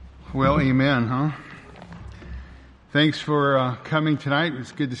Well, amen, huh? Thanks for coming tonight.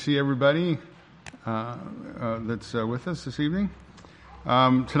 It's good to see everybody that's with us this evening.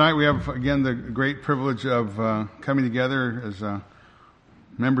 Tonight we have, again, the great privilege of coming together as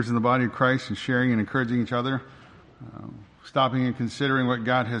members in the body of Christ and sharing and encouraging each other, stopping and considering what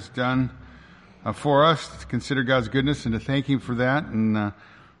God has done for us, to consider God's goodness and to thank Him for that and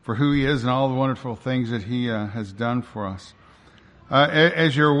for who He is and all the wonderful things that He has done for us.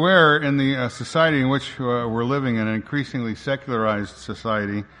 As you're aware, in the society in which we're living, in an increasingly secularized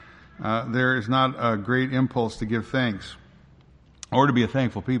society, there is not a great impulse to give thanks or to be a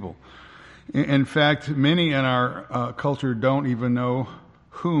thankful people. In fact, many in our culture don't even know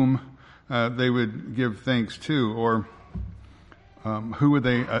whom they would give thanks to, or who would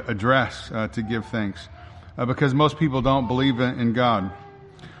they address to give thanks, because most people don't believe in God.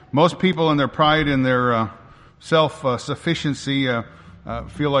 Most people, in their pride and their self-sufficiency,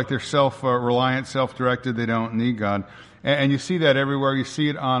 feel like they're self-reliant, self-directed. They don't need God. And you see that everywhere. You see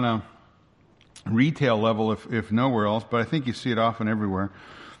it on a retail level, if nowhere else, but I think you see it often everywhere.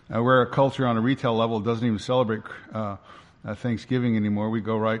 We're a culture on a retail level doesn't even celebrate Thanksgiving anymore. We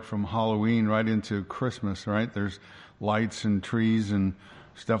go right from Halloween right into Christmas, right? There's lights and trees and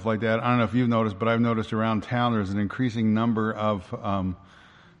stuff like that. I don't know if you've noticed, but I've noticed around town there's an increasing number of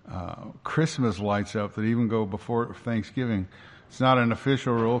Christmas lights up that even go before Thanksgiving. It's not an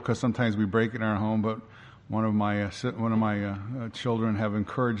official rule because sometimes we break it in our home, but one of my children have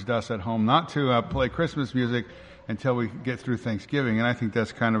encouraged us at home not to play Christmas music until we get through Thanksgiving, and I think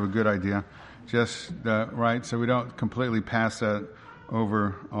that's kind of a good idea, just right, so we don't completely pass that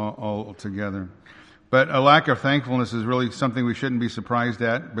over altogether. But a lack of thankfulness is really something we shouldn't be surprised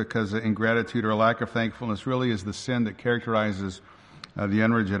at, because ingratitude or a lack of thankfulness really is the sin that characterizes the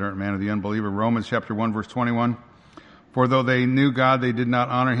unregenerate man, or the unbeliever. Romans chapter 1, verse 21. For though they knew God, they did not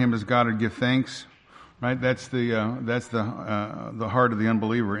honor Him as God or give thanks. Right? That's the heart of the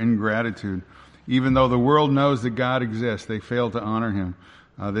unbeliever, ingratitude. Even though the world knows that God exists, they fail to honor Him.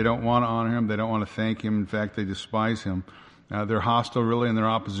 They don't want to honor Him. They don't want to thank Him. In fact, they despise Him. They're hostile, really, in their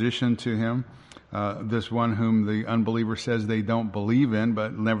opposition to Him. This one whom the unbeliever says they don't believe in,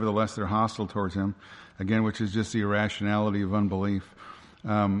 but nevertheless they're hostile towards Him. Again, which is just the irrationality of unbelief.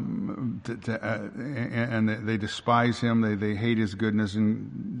 And they despise Him. They hate His goodness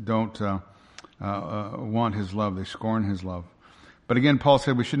and don't want His love. They scorn His love. But again, Paul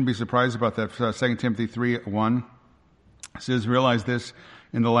said we shouldn't be surprised about that. 2 Timothy 3:1 says, realize this,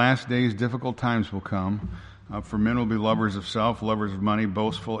 in the last days difficult times will come. For men will be lovers of self, lovers of money,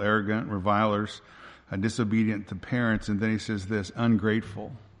 boastful, arrogant, revilers, disobedient to parents. And then he says this,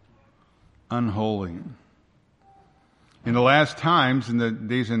 ungrateful, unholy. In the last times, in the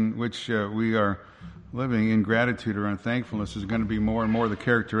days in which we are living, ingratitude or unthankfulness is going to be more and more the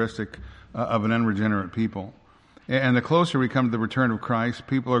characteristic of an unregenerate people. And the closer we come to the return of Christ,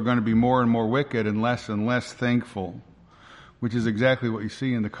 people are going to be more and more wicked and less thankful, which is exactly what you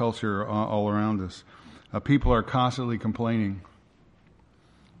see in the culture all around us. People are constantly complaining,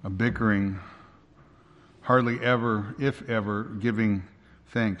 bickering, hardly ever, if ever, giving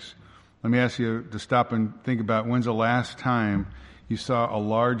thanks. Let me ask you to stop and think about when's the last time you saw a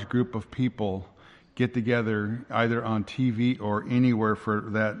large group of people get together, either on TV or anywhere for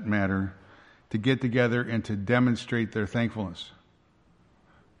that matter, to get together and to demonstrate their thankfulness?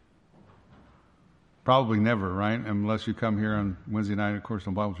 Probably never, right? Unless you come here on Wednesday night, of course,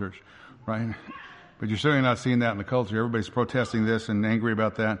 in Bible church, right? But you're certainly not seeing that in the culture. Everybody's protesting this and angry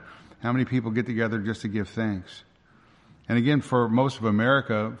about that. How many people get together just to give thanks? And again, for most of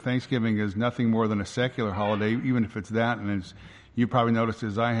America, Thanksgiving is nothing more than a secular holiday, even if it's that. And as you probably noticed,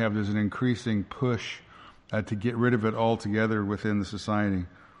 as I have, there's an increasing push to get rid of it altogether within the society.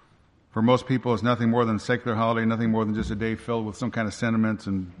 For most people, it's nothing more than a secular holiday, nothing more than just a day filled with some kind of sentiments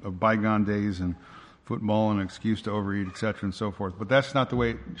and of bygone days and football and an excuse to overeat, etc., and so forth. But that's not the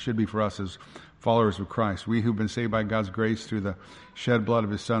way it should be for us as followers of Christ. We who've been saved by God's grace through the shed blood of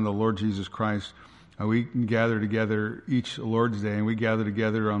His Son, the Lord Jesus Christ, we gather together each Lord's Day, and we gather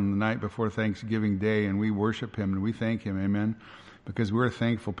together on the night before Thanksgiving Day, and we worship Him, and we thank Him, amen, because we're a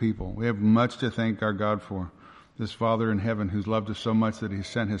thankful people. We have much to thank our God for, this Father in heaven who's loved us so much that He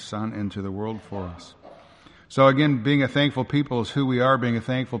sent His Son into the world for us. So again, being a thankful people is who we are. Being a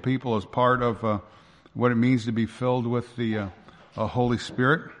thankful people is part of what it means to be filled with the Holy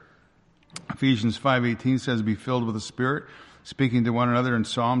Spirit. Ephesians 5:18 says, be filled with the Spirit, speaking to one another in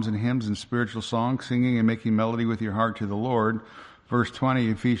psalms and hymns and spiritual songs, singing and making melody with your heart to the Lord, Verse 20,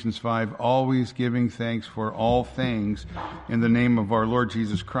 Ephesians 5, always giving thanks for all things in the name of our Lord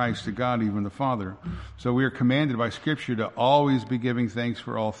Jesus Christ to God, even the Father. So we are commanded by Scripture to always be giving thanks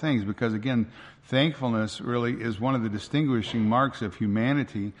for all things, because again, thankfulness really is one of the distinguishing marks of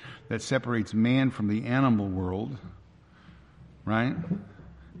humanity that separates man from the animal world. Right?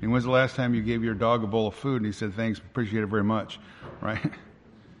 And when's the last time you gave your dog a bowl of food and he said, thanks, appreciate it very much, right?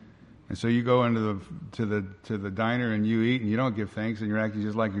 And so you go into the diner and you eat and you don't give thanks and you're acting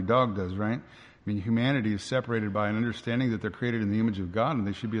just like your dog does, right? I mean, humanity is separated by an understanding that they're created in the image of God, and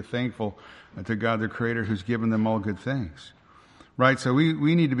they should be thankful to God, their Creator, who's given them all good things, right? So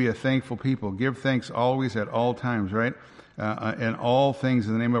we need to be a thankful people. Give thanks always at all times, right? And all things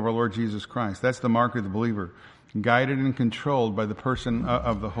in the name of our Lord Jesus Christ. That's the mark of the believer. Guided and controlled by the person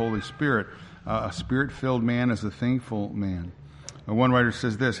of the Holy Spirit. A Spirit-filled man is a thankful man. One writer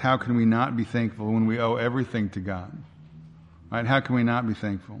says this, how can we not be thankful when we owe everything to God? Right? How can we not be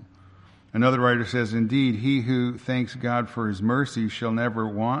thankful? Another writer says, indeed, he who thanks God for his mercy shall never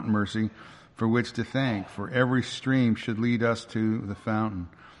want mercy for which to thank, for every stream should lead us to the fountain.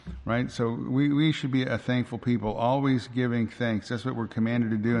 Right? So we should be a thankful people, always giving thanks. That's what we're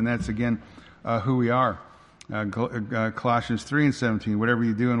commanded to do, and that's, again, who we are. Colossians 3:17, whatever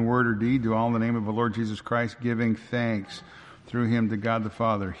you do in word or deed, do all in the name of the Lord Jesus Christ, giving thanks through him to God the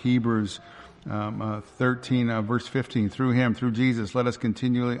Father. Hebrews 13, verse 15, through him, through Jesus, let us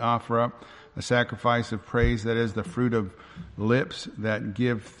continually offer up a sacrifice of praise, that is the fruit of lips that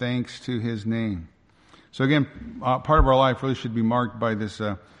give thanks to his name. So again, part of our life really should be marked by this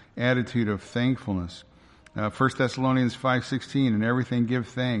attitude of thankfulness. 1 Thessalonians 5:16, in everything give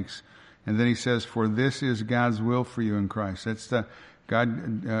thanks. And then he says, for this is God's will for you in Christ. That's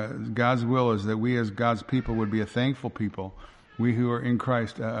God's will is that we as God's people would be a thankful people. We who are in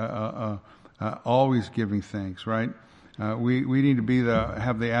Christ, always giving thanks, right? We need to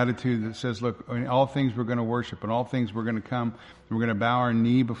have the attitude that says, look, in all things we're going to worship, and all things we're going to come, and we're going to bow our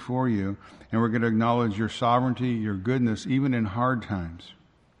knee before you, and we're going to acknowledge your sovereignty, your goodness, even in hard times.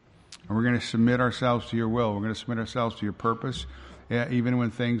 And we're going to submit ourselves to your will. We're going to submit ourselves to your purpose, even when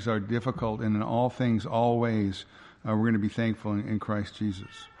things are difficult, and in all things, always, we're going to be thankful in Christ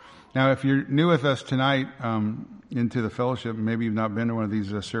Jesus. Now, if you're new with us tonight into the fellowship, maybe you've not been to one of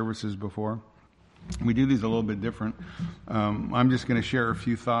these services before, we do these a little bit different. I'm just going to share a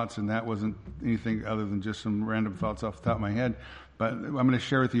few thoughts, and that wasn't anything other than just some random thoughts off the top of my head. But I'm going to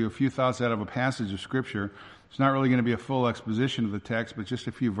share with you a few thoughts out of a passage of Scripture. It's not really going to be a full exposition of the text, but just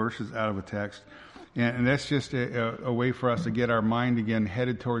a few verses out of a text. And that's just a way for us to get our mind again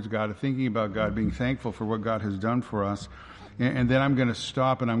headed towards God, thinking about God, being thankful for what God has done for us. And then I'm going to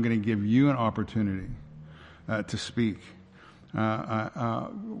stop and I'm going to give you an opportunity to speak.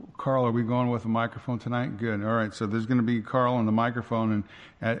 Carl, are we going with a microphone tonight? Good. All right. So there's going to be Carl on the microphone, and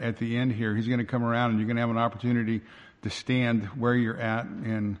at the end here, he's going to come around and you're going to have an opportunity to stand where you're at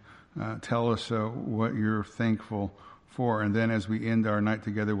and tell us what you're thankful for. And then as we end our night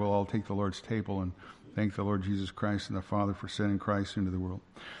together, we'll all take the Lord's table and thank the Lord Jesus Christ and the Father for sending Christ into the world.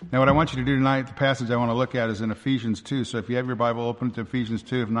 Now, what I want you to do tonight, the passage I want to look at is in Ephesians 2. So if you have your Bible, open it to Ephesians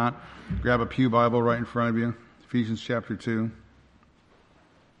 2. If not, grab a pew Bible right in front of you. Ephesians chapter 2.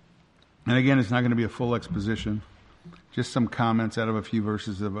 And again, it's not going to be a full exposition. Just some comments out of a few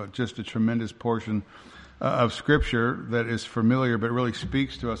verses of just a tremendous portion of Scripture that is familiar but really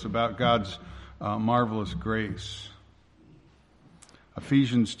speaks to us about God's marvelous grace.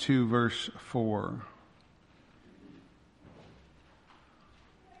 Ephesians 2, verse 4.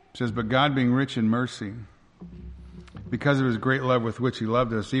 It says, but God being rich in mercy, because of his great love with which he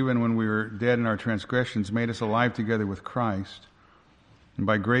loved us, even when we were dead in our transgressions, made us alive together with Christ. And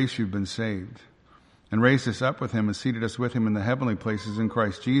by grace you've been saved. And raised us up with him and seated us with him in the heavenly places in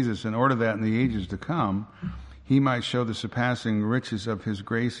Christ Jesus, in order that in the ages to come he might show the surpassing riches of his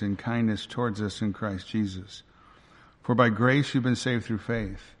grace and kindness towards us in Christ Jesus. For by grace you've been saved through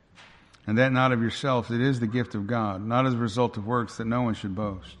faith, and that not of yourselves, it is the gift of God, not as a result of works, that no one should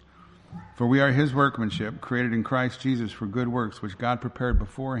boast. For we are his workmanship, created in Christ Jesus for good works, which God prepared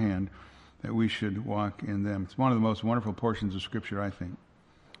beforehand that we should walk in them. It's one of the most wonderful portions of Scripture, I think,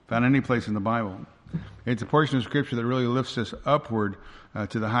 found any place in the Bible. It's a portion of Scripture that really lifts us upward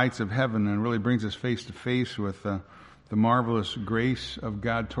to the heights of heaven and really brings us face to face with the marvelous grace of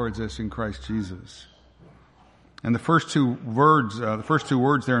God towards us in Christ Jesus. And the first two words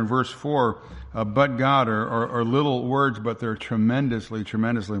there in verse 4, but God, are little words, but they're tremendously,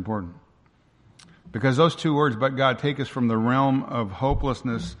 tremendously important. Because those two words, but God, take us from the realm of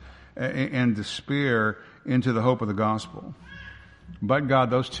hopelessness and despair into the hope of the gospel. But God,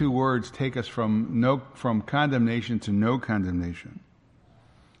 those two words take us from condemnation to no condemnation.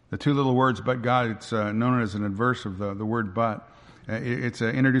 The two little words, but God, it's known as an adverse of the word but. It's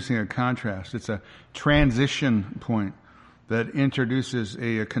introducing a contrast. It's a transition point that introduces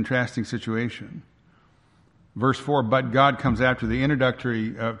a contrasting situation. Verse 4, but God comes after the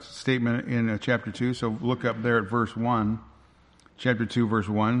introductory statement in chapter 2. So look up there at verse 1. Chapter 2, verse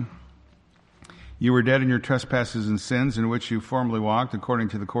 1. You were dead in your trespasses and sins in which you formerly walked according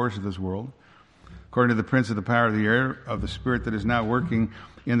to the course of this world, according to the prince of the power of the air, of the spirit that is now working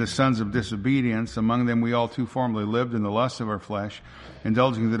in the sons of disobedience. Among them we all too formerly lived in the lusts of our flesh,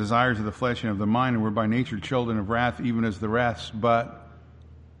 indulging the desires of the flesh and of the mind, and were by nature children of wrath, even as the wraths, but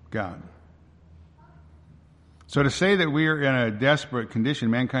God. So to say that we are in a desperate condition,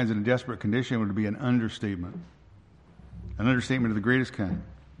 mankind's in a desperate condition, would be an understatement. An understatement of the greatest kind.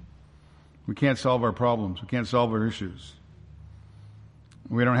 We can't solve our problems. We can't solve our issues.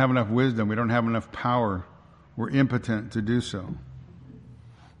 We don't have enough wisdom. We don't have enough power. We're impotent to do so.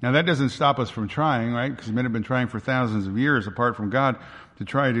 Now that doesn't stop us from trying, right? Because men have been trying for thousands of years apart from God to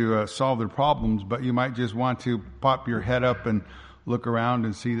try to solve their problems, but you might just want to pop your head up and look around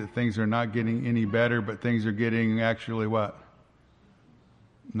and see that things are not getting any better, but things are getting actually what?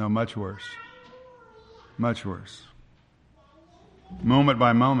 No, much worse. Much worse. Moment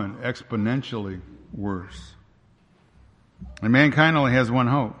by moment, exponentially worse. And mankind only has one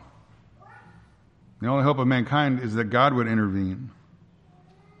hope. The only hope of mankind is that God would intervene.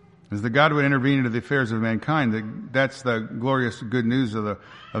 Is that God would intervene into the affairs of mankind. That's the glorious good news of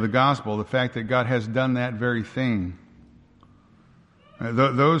the gospel, the fact that God has done that very thing.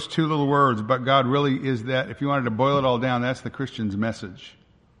 Those two little words, but God, really is that, if you wanted to boil it all down, that's the Christian's message.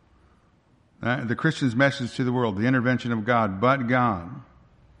 The Christian's message to the world, the intervention of God, but God.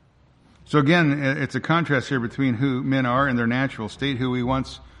 So again, it's a contrast here between who men are in their natural state, who we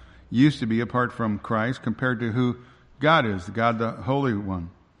once used to be apart from Christ, compared to who God is, God the Holy One,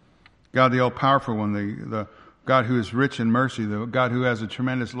 God the All-Powerful One, the God who is rich in mercy, the God who has a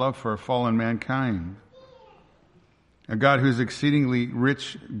tremendous love for fallen mankind, a God whose exceedingly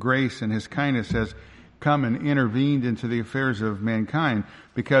rich grace and His kindness has come and intervened into the affairs of mankind,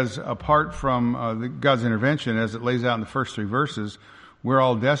 because apart from God's intervention, as it lays out in the first three verses, we're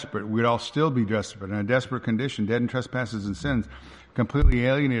all desperate. We'd all still be desperate, in a desperate condition, dead in trespasses and sins, completely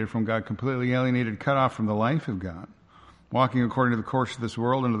alienated from God, completely alienated, cut off from the life of God, walking according to the course of this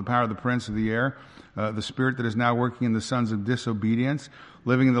world, under the power of the prince of the air, the spirit that is now working in the sons of disobedience,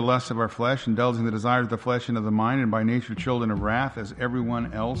 living in the lusts of our flesh, indulging the desires of the flesh and of the mind, and by nature children of wrath, as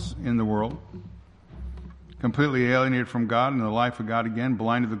everyone else in the world. Completely alienated from God and the life of God again,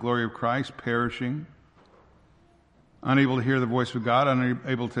 blind to the glory of Christ, perishing, unable to hear the voice of God,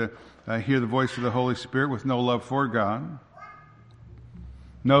 unable to hear the voice of the Holy Spirit, with no love for God,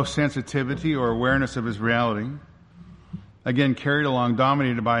 no sensitivity or awareness of His reality. Again, carried along,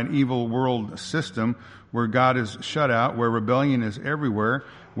 dominated by an evil world system where God is shut out, where rebellion is everywhere,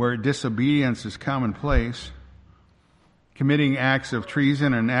 where disobedience is commonplace, committing acts of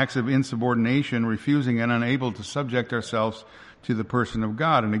treason and acts of insubordination, refusing and unable to subject ourselves to the person of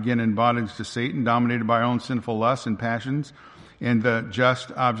God, and again in bondage to Satan, dominated by our own sinful lusts and passions, and the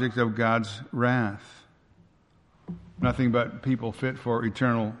just object of God's wrath. Nothing but people fit for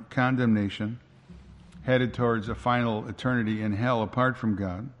eternal condemnation, headed towards a final eternity in hell apart from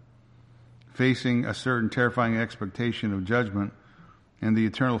God, facing a certain terrifying expectation of judgment and the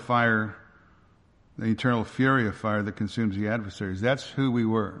eternal fire, the eternal fury of fire that consumes the adversaries. That's who we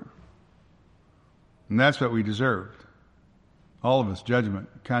were. And that's what we deserved. All of us, judgment,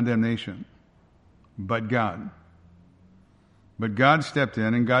 condemnation. But God. But God stepped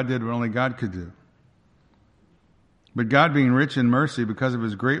in, and God did what only God could do. But God, being rich in mercy, because of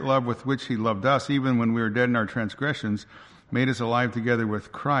His great love with which He loved us, even when we were dead in our transgressions, made us alive together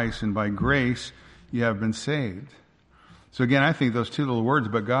with Christ, and by grace you have been saved. So again, I think those two little words,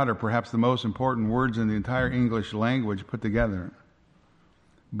 but God, are perhaps the most important words in the entire English language put together.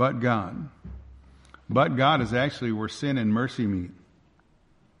 But God. But God is actually where sin and mercy meet.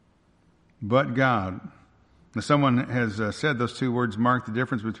 But God. Now, someone has said those two words mark the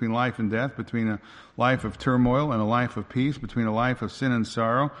difference between life and death, between a life of turmoil and a life of peace, between a life of sin and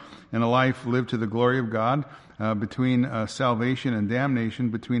sorrow and a life lived to the glory of God, between salvation and damnation,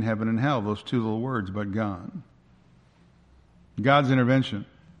 between heaven and hell. Those two little words, but God. God's intervention.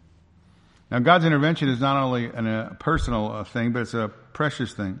 Now, God's intervention is not only a personal thing, but it's a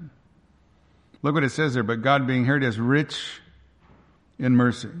precious thing. Look what it says there, but God, being heard as rich in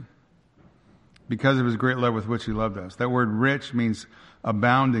mercy, because of His great love with which He loved us. That word rich means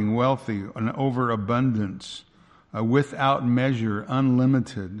abounding, wealthy, an overabundance without measure,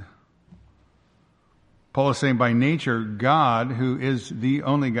 unlimited. Paul is saying by nature, God, who is the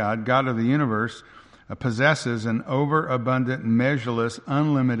only God, God of the universe, possesses an overabundant, measureless,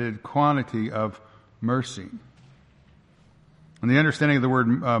 unlimited quantity of mercy. And the understanding of the word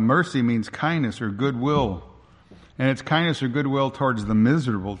mercy means kindness or goodwill. And it's kindness or goodwill towards the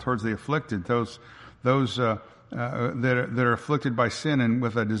miserable, towards the afflicted, those that are afflicted by sin and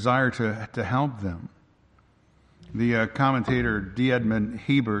with a desire to help them. The commentator D. Edmund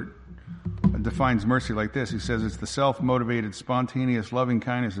Hebert defines mercy like this. He says it's the self-motivated, spontaneous, loving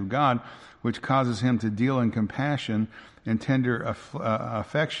kindness of God which causes him to deal in compassion and tender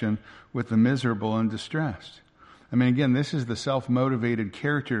affection with the miserable and distressed. I mean, again, this is the self-motivated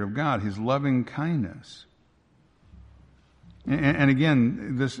character of God, his loving kindness. And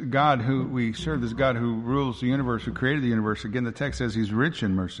again, this God who we serve, this God who rules the universe, who created the universe, again, the text says he's rich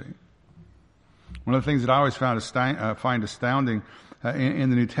in mercy. One of the things that I always find astounding in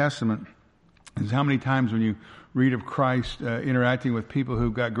the New Testament is how many times when you read of Christ interacting with people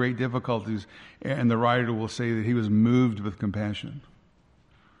who've got great difficulties, and the writer will say that he was moved with compassion.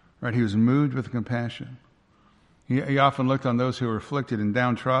 Right? He was moved with compassion. He often looked on those who were afflicted and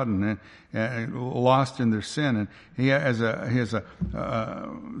downtrodden and lost in their sin. And he has a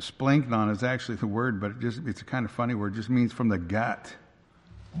splanknon is actually the word, but it's a kind of funny word. It just means from the gut.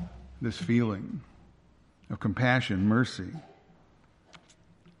 This feeling of compassion, mercy.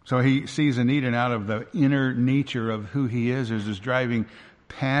 So he sees a need, and out of the inner nature of who he is, there's this driving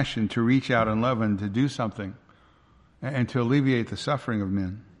passion to reach out and love and to do something and to alleviate the suffering of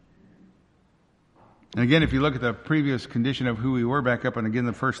men. And again, if you look at the previous condition of who we were back up, and again,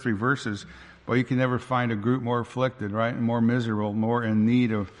 the first 3 verses, well, you can never find a group more afflicted, right? And more miserable, more in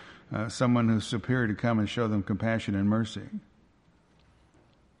need of someone who's superior to come and show them compassion and mercy.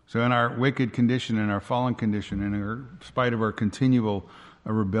 So in our wicked condition, in our fallen condition, in spite of our continual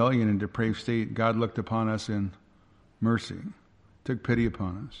rebellion and depraved state, God looked upon us in mercy, took pity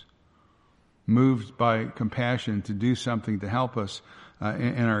upon us, moved by compassion to do something to help us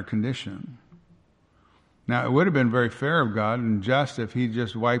in our condition. Now, it would have been very fair of God and just if he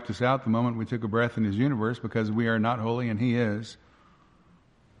just wiped us out the moment we took a breath in his universe, because we are not holy and he is.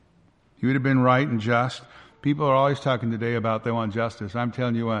 He would have been right and just. People are always talking today about they want justice. I'm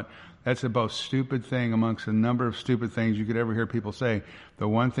telling you what, that's the most stupid thing amongst a number of stupid things you could ever hear people say. The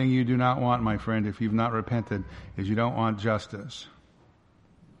one thing you do not want, my friend, if you've not repented, is you don't want justice.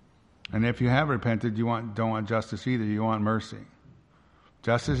 And if you have repented, you don't want justice either. You want mercy.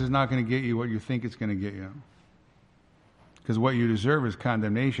 Justice is not going to get you what you think it's going to get you. Because what you deserve is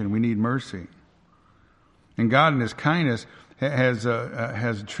condemnation. We need mercy. And God in his kindness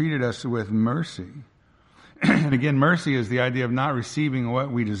has treated us with mercy. And again, mercy is the idea of not receiving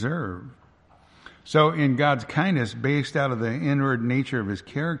what we deserve. So in God's kindness, based out of the inward nature of his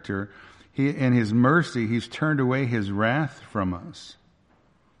character, in his mercy, he's turned away his wrath from us,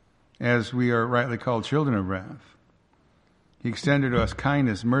 as we are rightly called children of wrath. He extended to us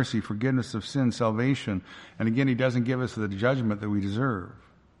kindness, mercy, forgiveness of sin, salvation. And again, he doesn't give us the judgment that we deserve.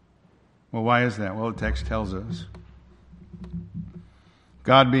 Well, why is that? Well, the text tells us.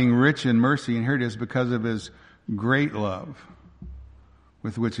 God being rich in mercy, and here it is, because of his great love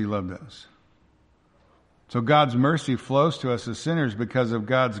with which he loved us. So God's mercy flows to us as sinners because of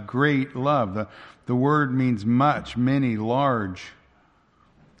God's great love. The word means much, many, large.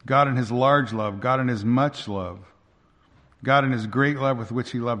 God in his large love, God in his much love, God in his great love with which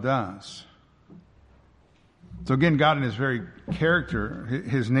he loved us. So again, God in his very character,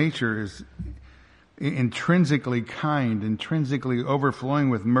 his nature is intrinsically kind, intrinsically overflowing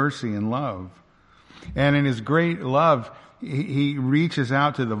with mercy and love. And in his great love, he reaches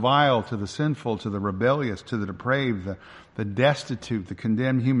out to the vile, to the sinful, to the rebellious, to the depraved, the destitute, the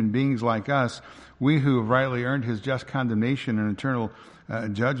condemned human beings like us, we who have rightly earned his just condemnation and eternal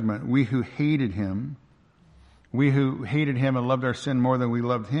judgment, we who hated him, and loved our sin more than we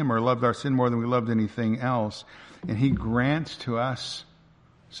loved him, or loved our sin more than we loved anything else. And he grants to us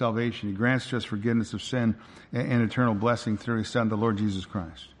salvation. He grants to us forgiveness of sin and eternal blessing through his Son, the Lord Jesus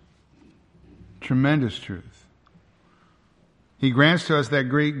Christ. Tremendous truth. He grants to us that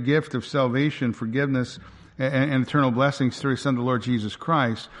great gift of salvation, forgiveness, and eternal blessings through his Son, the Lord Jesus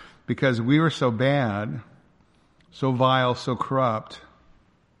Christ, because we were so bad, so vile, so corrupt,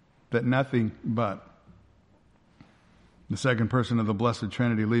 that nothing but the second person of the Blessed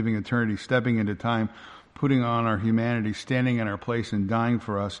Trinity, leaving eternity, stepping into time, putting on our humanity, standing in our place and dying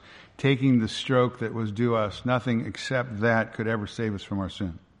for us, taking the stroke that was due us, nothing except that could ever save us from our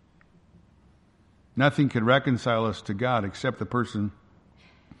sin. Nothing could reconcile us to God except the person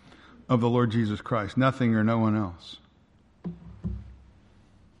of the Lord Jesus Christ, nothing or no one else.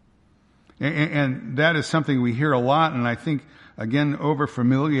 And that is something we hear a lot, and I think, again, over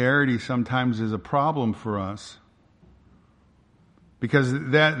familiarity sometimes is a problem for us. Because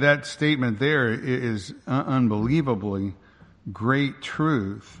that statement there is unbelievably great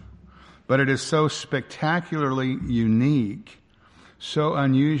truth, but it is so spectacularly unique, so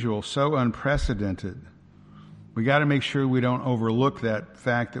unusual, so unprecedented. We got to make sure we don't overlook that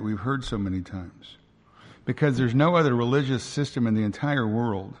fact that we've heard so many times. Because there's no other religious system in the entire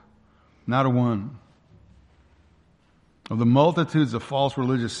world, not a one, of the multitudes of false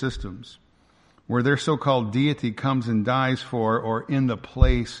religious systems where their so-called deity comes and dies for or in the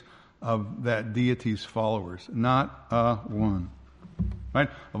place of that deity's followers. Not a one. Right?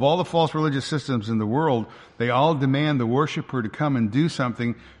 Of all the false religious systems in the world, they all demand the worshiper to come and do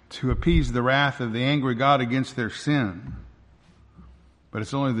something to appease the wrath of the angry God against their sin. But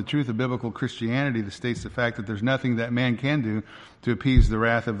it's only the truth of biblical Christianity that states the fact that there's nothing that man can do to appease the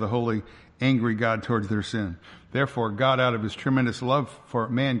wrath of the holy, angry God towards their sin. Therefore, God, out of his tremendous love for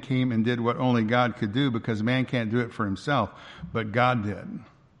man, came and did what only God could do, because man can't do it for himself, but God did.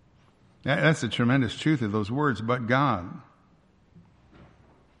 That's the tremendous truth of those words, but God.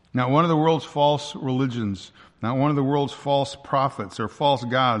 Not one of the world's false religions, not one of the world's false prophets or false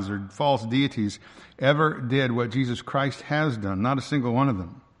gods or false deities ever did what Jesus Christ has done. Not a single one of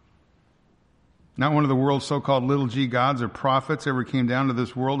them. Not one of the world's so-called little g gods or prophets ever came down to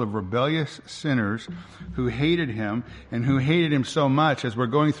this world of rebellious sinners who hated him, and who hated him so much, as we're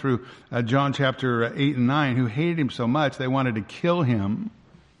going through John chapter 8 and 9, who hated him so much they wanted to kill him.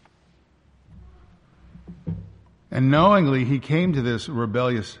 And knowingly he came to this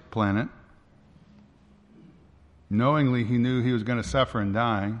rebellious planet. Knowingly he knew he was going to suffer and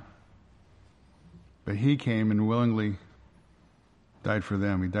die. But he came and willingly died for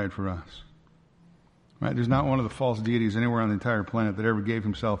them. He died for us. Right? There's not one of the false deities anywhere on the entire planet that ever gave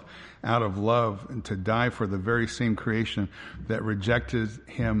himself out of love and to die for the very same creation that rejected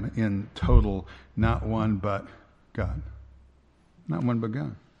him in total. Not one but God. Not one but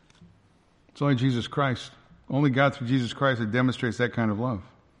God. It's only Jesus Christ. Only God through Jesus Christ that demonstrates that kind of love.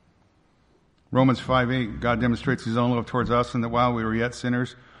 Romans 5:8, God demonstrates his own love towards us, and that while we were yet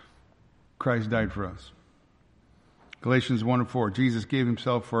sinners, Christ died for us. Galatians 1:4, Jesus gave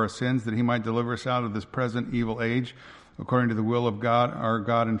himself for our sins that he might deliver us out of this present evil age, according to the will of God, our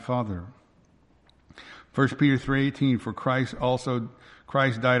God and Father. 1 Peter 3:18, for Christ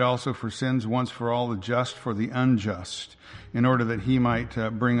died also for sins once for all, the just for the unjust, in order that he might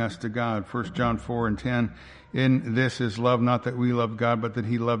bring us to God. 1 John 4:10, in this is love, not that we loved God, but that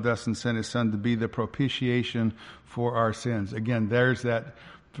he loved us and sent his Son to be the propitiation for our sins. Again, there's that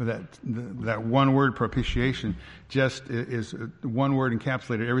one word, propitiation, just is one word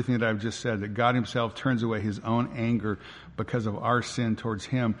encapsulated everything that I've just said, that God himself turns away his own anger because of our sin towards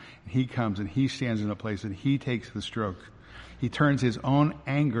him. He comes and he stands in a place and he takes the stroke. He turns his own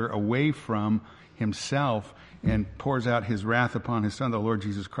anger away from himself and pours out his wrath upon his Son, the Lord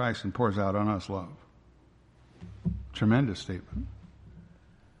Jesus Christ, and pours out on us love. Tremendous statement.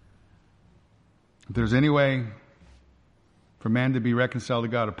 If there's any way for man to be reconciled to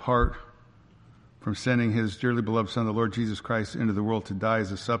God apart from sending his dearly beloved Son, the Lord Jesus Christ, into the world to die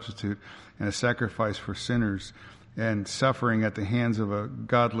as a substitute and a sacrifice for sinners and suffering at the hands of a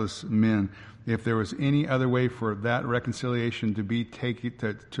godless men, if there was any other way for that reconciliation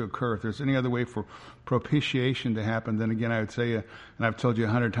to occur, if there's any other way for propitiation to happen, then again I would say, and I've told you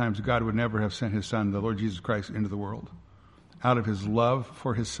 100 times, God would never have sent his Son, the Lord Jesus Christ, into the world. Out of his love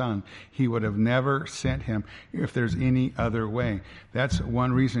for his Son, he would have never sent him if there's any other way. That's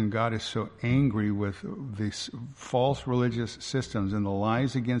one reason God is so angry with these false religious systems and the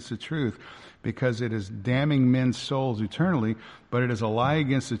lies against the truth, because it is damning men's souls eternally, but it is a lie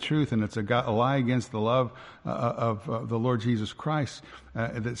against the truth, and it's a lie against the love of the Lord Jesus Christ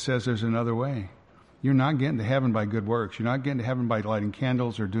that says there's another way. You're not getting to heaven by good works. You're not getting to heaven by lighting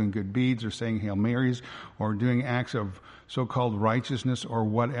candles or doing good deeds or saying Hail Marys or doing acts of so-called righteousness or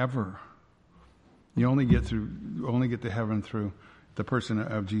whatever. You only get to heaven through the person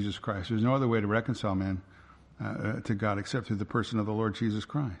of Jesus Christ. There's no other way to reconcile man to God except through the person of the Lord Jesus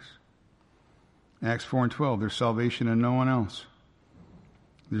Christ. Acts 4:12, there's salvation in no one else.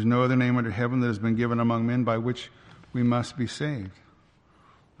 There's no other name under heaven that has been given among men by which we must be saved.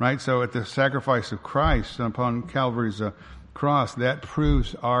 Right? So at the sacrifice of Christ upon Calvary's cross, that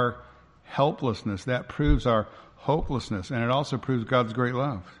proves our helplessness. That proves our hopelessness. And it also proves God's great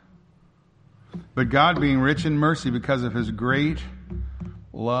love. But God, being rich in mercy because of his great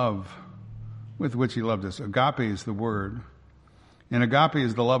love with which he loved us. Agape is the word. And agape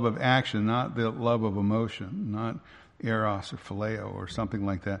is the love of action, not the love of emotion, not eros or phileo or something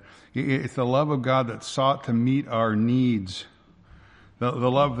like that. It's the love of God that sought to meet our needs. The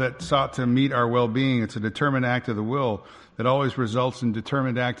love that sought to meet our well-being. It's a determined act of the will that always results in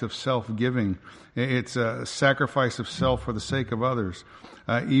determined act of self-giving. It's a sacrifice of self for the sake of others.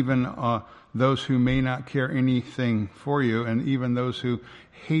 Even those who may not care anything for you, and even those who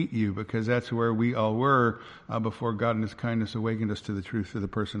hate you, because that's where we all were before God in His kindness awakened us to the truth of the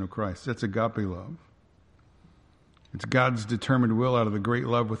person of Christ. That's agape love. It's God's determined will out of the great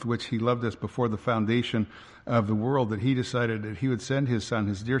love with which He loved us before the foundation of the world, that He decided that He would send His Son,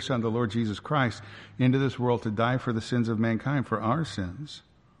 His dear Son, the Lord Jesus Christ, into this world to die for the sins of mankind, for our sins,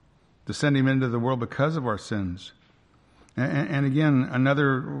 to send Him into the world because of our sins. And again,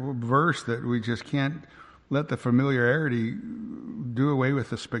 another verse that we just can't let the familiarity do away with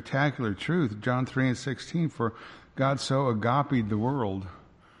the spectacular truth. John 3:16, for God so agapied the world.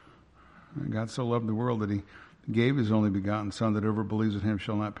 God so loved the world that He gave His only begotten Son, that whoever believes in Him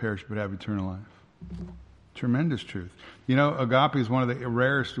shall not perish but have eternal life. Tremendous truth. You know, agape is one of the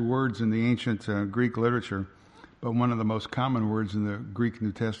rarest words in the ancient Greek literature, but one of the most common words in the Greek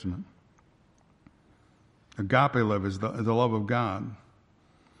New Testament. Agape love is the love of God.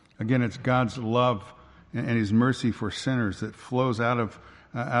 Again, it's God's love and His mercy for sinners that flows out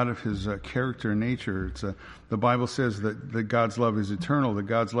of His character and nature. It's the Bible says that God's love is eternal, that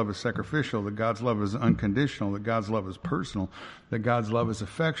God's love is sacrificial, that God's love is unconditional, that God's love is personal, that God's love is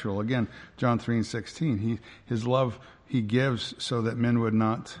effectual. Again, John 3:16, His love He gives so that men would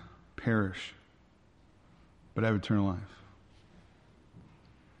not perish, but have eternal life.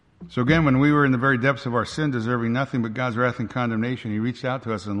 So again, when we were in the very depths of our sin, deserving nothing but God's wrath and condemnation, He reached out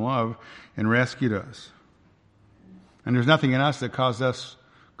to us in love and rescued us. And there's nothing in us that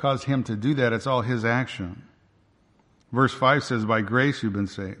caused Him to do that. It's all His action. Verse 5 says, by grace you've been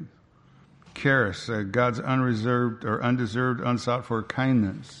saved. Charis, God's unreserved or undeserved, unsought for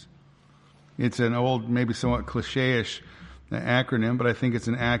kindness. It's an old, maybe somewhat cliche-ish acronym, but I think it's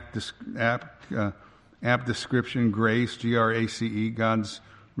an apt description. Grace, G-R-A-C-E, God's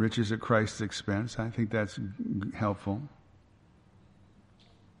riches at Christ's expense. I think that's helpful.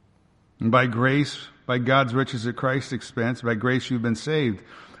 And by grace, by God's riches at Christ's expense, by grace you've been saved.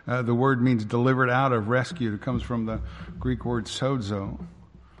 The word means delivered out of, rescued. It comes from the Greek word sozo.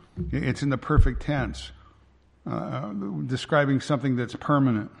 It's in the perfect tense, describing something that's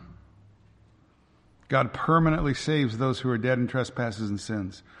permanent. God permanently saves those who are dead in trespasses and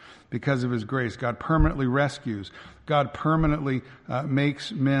sins. Because of His grace, God permanently rescues. God permanently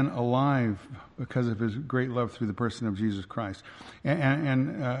makes men alive because of His great love through the person of Jesus Christ.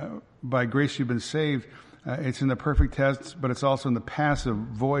 And by grace you've been saved. It's in the perfect tense, but it's also in the passive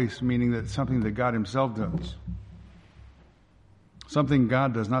voice, meaning that it's something that God Himself does. Something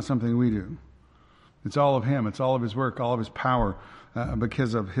God does, not something we do. It's all of Him. It's all of His work, all of His power,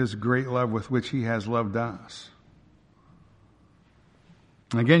 because of His great love with which He has loved us.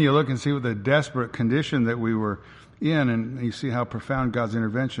 Again, you look and see what the desperate condition that we were in, and you see how profound God's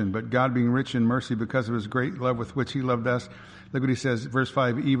intervention. But God, being rich in mercy because of His great love with which He loved us, look what He says, verse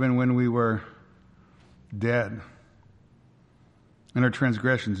 5, even when we were dead in our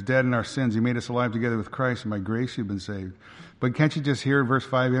transgressions, dead in our sins, He made us alive together with Christ, and by grace you've been saved. But can't you just hear verse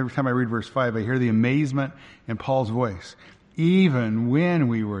 5? Every time I read verse 5, I hear the amazement in Paul's voice. Even when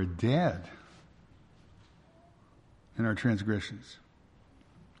we were dead in our transgressions.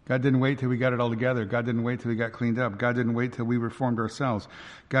 God didn't wait till we got it all together. God didn't wait till we got cleaned up. God didn't wait till we reformed ourselves.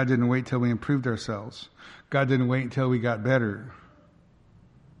 God didn't wait till we improved ourselves. God didn't wait until we got better.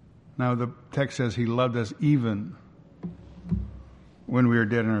 Now the text says He loved us even when we were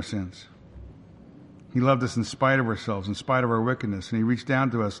dead in our sins. He loved us in spite of ourselves, in spite of our wickedness. And He reached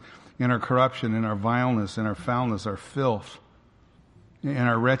down to us in our corruption, in our vileness, in our foulness, our filth, in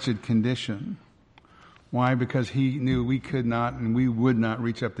our wretched condition. Why? Because He knew we could not and we would not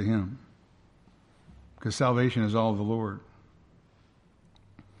reach up to Him. Because salvation is all of the Lord.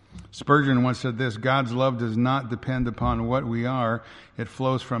 Spurgeon once said this, God's love does not depend upon what we are. It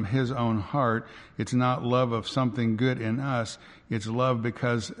flows from His own heart. It's not love of something good in us. It's love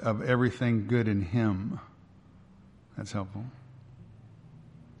because of everything good in Him. That's helpful.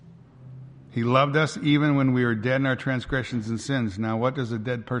 He loved us even when we were dead in our transgressions and sins. Now, what does a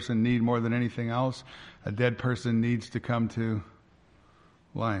dead person need more than anything else? A dead person needs to come to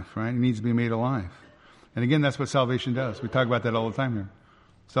life, right? He needs to be made alive. And again, that's what salvation does. We talk about that all the time here.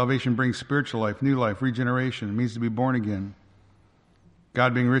 Salvation brings spiritual life, new life, regeneration. It means to be born again.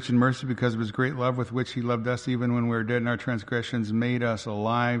 God, being rich in mercy because of His great love with which He loved us even when we were dead in our transgressions, made us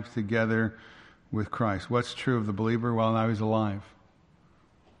alive together with Christ. What's true of the believer? Well, now he's alive.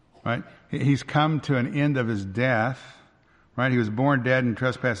 right? He's come to an end of his death, right? He was born dead in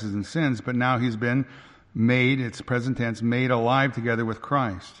trespasses and sins, but now he's been made, it's present tense, made alive together with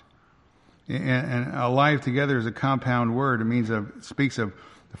Christ. And alive together is a compound word. It means the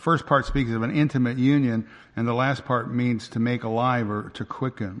first part speaks of an intimate union, and the last part means to make alive or to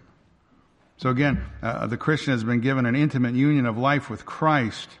quicken. So again, the Christian has been given an intimate union of life with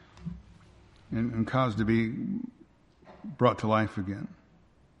Christ and caused to be brought to life again.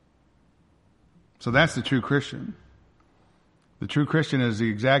 So that's the true Christian. The true Christian is the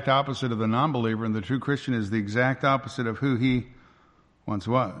exact opposite of the non-believer, and the true Christian is the exact opposite of who he once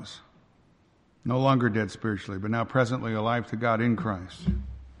was. No longer dead spiritually, but now presently alive to God in Christ.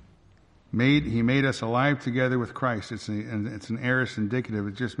 He made us alive together with Christ. It's an aorist indicative.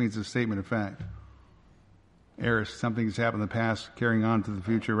 It just means a statement of fact. Aorist, something that's happened in the past, carrying on to the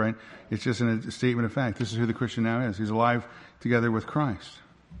future, right? It's just a statement of fact. This is who the Christian now is. He's alive together with Christ.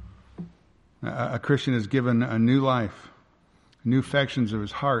 A Christian is given a new life, new affections of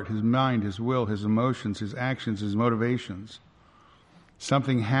his heart, his mind, his will, his emotions, his actions, his motivations.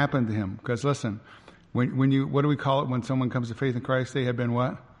 Something happened to him. Because listen, what do we call it when someone comes to faith in Christ? They have been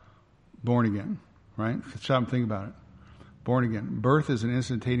what? Born again, right? Stop and think about it. Born again. Birth is an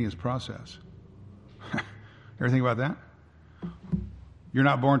instantaneous process. Ever think about that? You're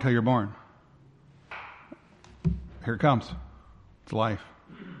not born till you're born. Here it comes. It's life.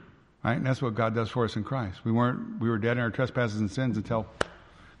 Right? And that's what God does for us in Christ. We were dead in our trespasses and sins until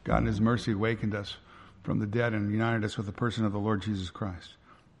God in his mercy awakened us from the dead and united us with the person of the Lord Jesus Christ.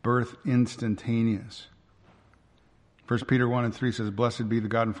 Birth instantaneous. 1 Peter 1:3 says, "Blessed be the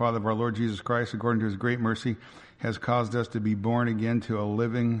God and Father of our Lord Jesus Christ, according to his great mercy, has caused us to be born again to a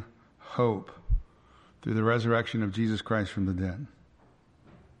living hope through the resurrection of Jesus Christ from the dead."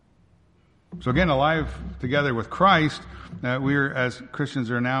 So again, alive together with Christ, we are, as Christians,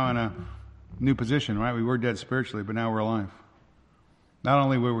 are now in a new position, right? We were dead spiritually, but now we're alive. Not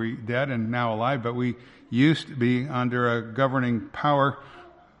only were we dead and now alive, but we used to be under a governing power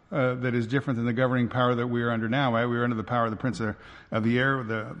that is different than the governing power that we are under now, right? We are under the power of the prince of the air,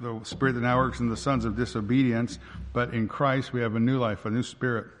 the spirit that now works in the sons of disobedience. But in Christ, we have a new life, a new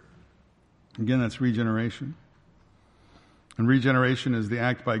spirit. Again, that's regeneration. And regeneration is the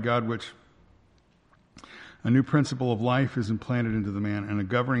act by God which a new principle of life is implanted into the man and a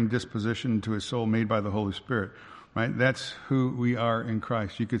governing disposition into his soul made by the Holy Spirit. Right? That's who we are in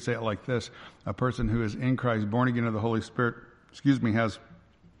Christ. You could say it like this. A person who is in Christ, born again of the Holy Spirit, has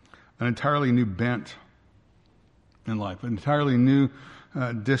an entirely new bent in life, an entirely new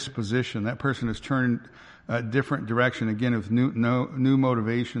disposition. That person has turned a different direction, again, with new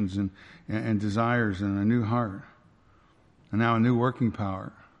motivations and desires and a new heart. And now a new working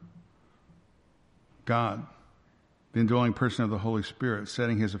power. God, the indwelling person of the Holy Spirit,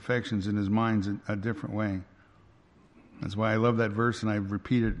 setting his affections in his mind in a different way. That's why I love that verse, and I've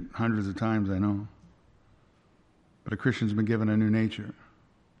repeated it hundreds of times, I know. But a Christian's been given a new nature.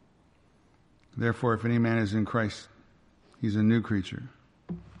 Therefore, if any man is in Christ, he's a new creature.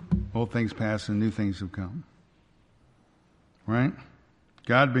 Old things pass and new things have come. Right?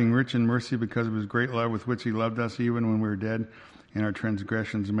 God, being rich in mercy because of his great love with which he loved us even when we were dead in our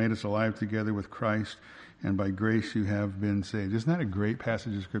transgressions, made us alive together with Christ, and by grace you have been saved. Isn't that a great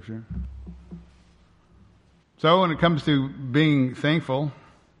passage of Scripture? So when it comes to being thankful,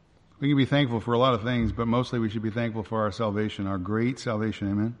 we can be thankful for a lot of things, but mostly we should be thankful for our salvation, our great salvation,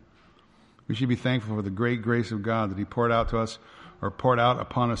 amen? We should be thankful for the great grace of God that he poured out to us, or poured out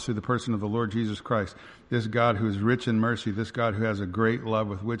upon us through the person of the Lord Jesus Christ. This God who is rich in mercy, this God who has a great love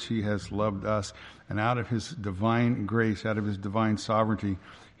with which he has loved us, and out of his divine grace, out of his divine sovereignty,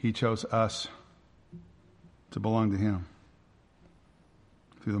 he chose us to belong to him.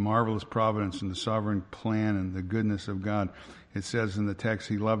 Through the marvelous providence and the sovereign plan and the goodness of God. It says in the text,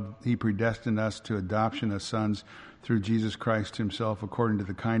 he predestined us to adoption as sons through Jesus Christ himself, according to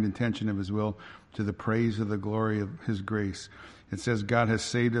the kind intention of his will, to the praise of the glory of his grace. It says God has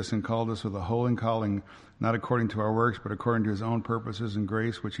saved us and called us with a holy calling, not according to our works, but according to his own purposes and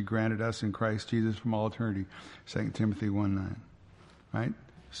grace, which he granted us in Christ Jesus from all eternity. 2 Timothy 1:9. Right?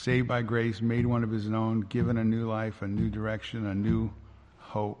 Saved by grace, made one of his own, given a new life, a new direction, a new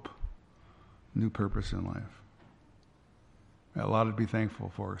hope, new purpose in life. A lot to be thankful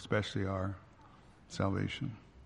for, especially our salvation.